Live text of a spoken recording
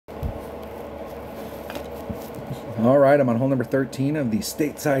All right, I'm on hole number 13 of the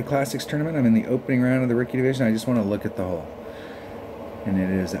Stateside Classics tournament. I'm in the opening round of the rookie division. I just want to look at the hole. And it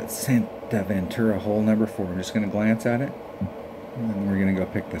is at Santa Ventura, hole number 4. I'm just going to glance at it, and then we're going to go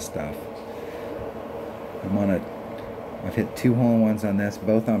pick this stuff. I've hit 2 hole-in-ones on this,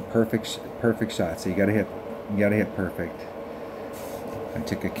 both on perfect shots. So you got to hit perfect. I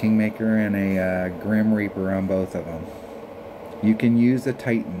took a Kingmaker and a Grim Reaper on both of them. You can use a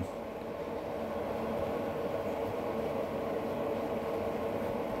Titan.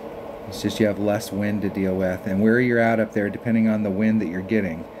 It's just you have less wind to deal with, and where you're at up there, depending on the wind that you're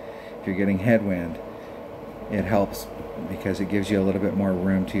getting. If you're getting headwind, it helps because it gives you a little bit more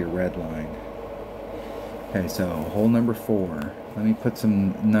room to your red line. Okay, so hole number 4. Let me put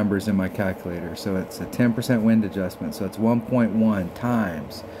some numbers in my calculator. So it's a 10% wind adjustment, so it's 1.1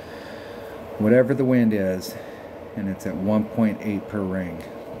 times whatever the wind is, and it's at 1.8 per ring.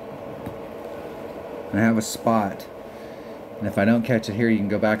 I have a spot. And if I don't catch it here, you can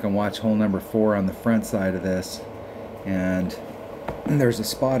go back and watch hole number 4 on the front side of this. And there's a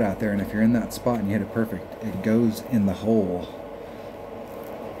spot out there, and if you're in that spot and you hit it perfect, it goes in the hole.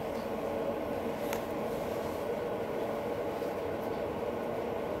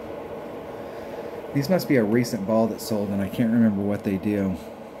 These must be a recent ball that sold, and I can't remember what they do.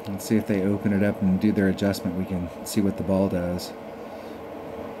 Let's see if they open it up and do their adjustment. We can see what the ball does.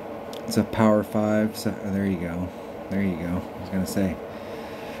 It's a power 5, so there you go. There you go. I was going to say.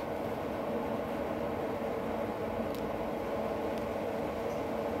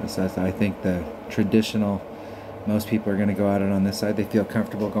 This is, I think, the traditional. Most people are going to go at it on this side. They feel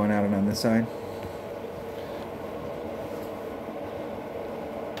comfortable going at it on this side.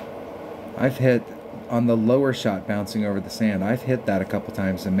 I've hit on the lower shot bouncing over the sand. I've hit that a couple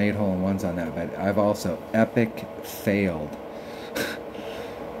times and made hole-in-ones on that, but I've also epic failed.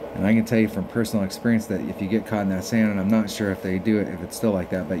 And I can tell you from personal experience that if you get caught in that sand, and I'm not sure if they do it, if it's still like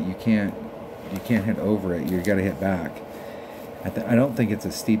that, but you can't hit over it. You got to hit back. I don't think it's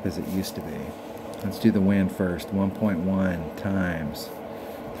as steep as it used to be. Let's do the wind first. 1.1 times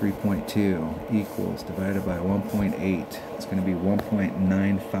 3.2 equals divided by 1.8. It's going to be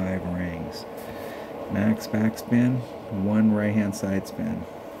 1.95 rings. Max backspin, 1 right-hand side spin.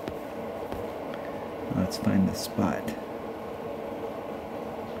 Let's find the spot.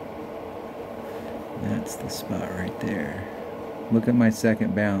 That's the spot right there. Look at my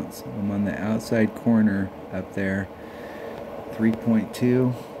second bounce. I'm on the outside corner up there.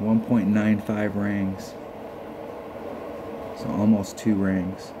 3.2, 1.95 rings. So almost 2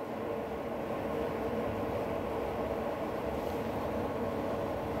 rings.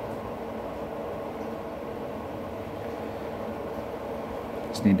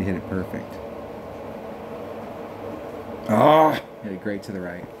 Just need to hit it perfect. Oh! Hit it great to the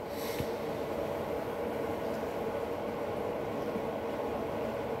right.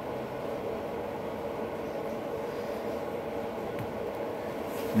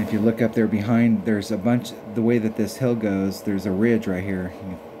 And if you look up there behind, there's a bunch, the way that this hill goes, there's a ridge right here.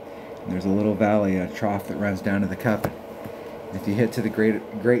 And there's a little valley, a trough that runs down to the cup. If you hit to the great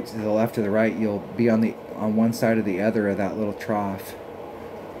to the left or the right, you'll be on one side or the other of that little trough.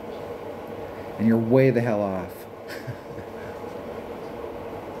 And you're way the hell off.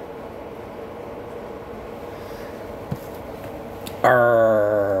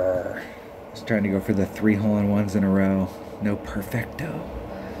 Arrgh. Just trying to go for the 3 hole-in-ones in a row. No perfecto.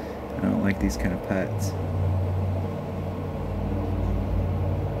 I don't like these kind of putts.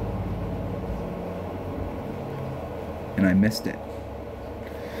 And I missed it.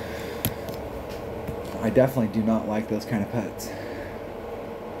 I definitely do not like those kind of putts.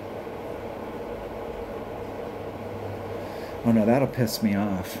 Oh no, that'll piss me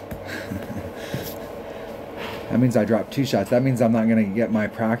off. That means I dropped 2 shots. That means I'm not going to get my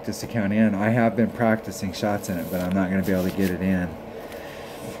practice to count in. I have been practicing shots in it, but I'm not going to be able to get it in.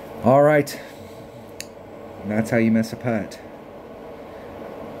 All right. That's how you miss a putt.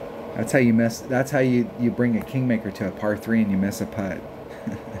 That's how you miss. That's how you bring a Kingmaker to a par 3 and you miss a putt.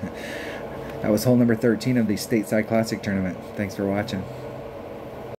 That was hole number 13 of the Stateside Classic tournament. Thanks for watching.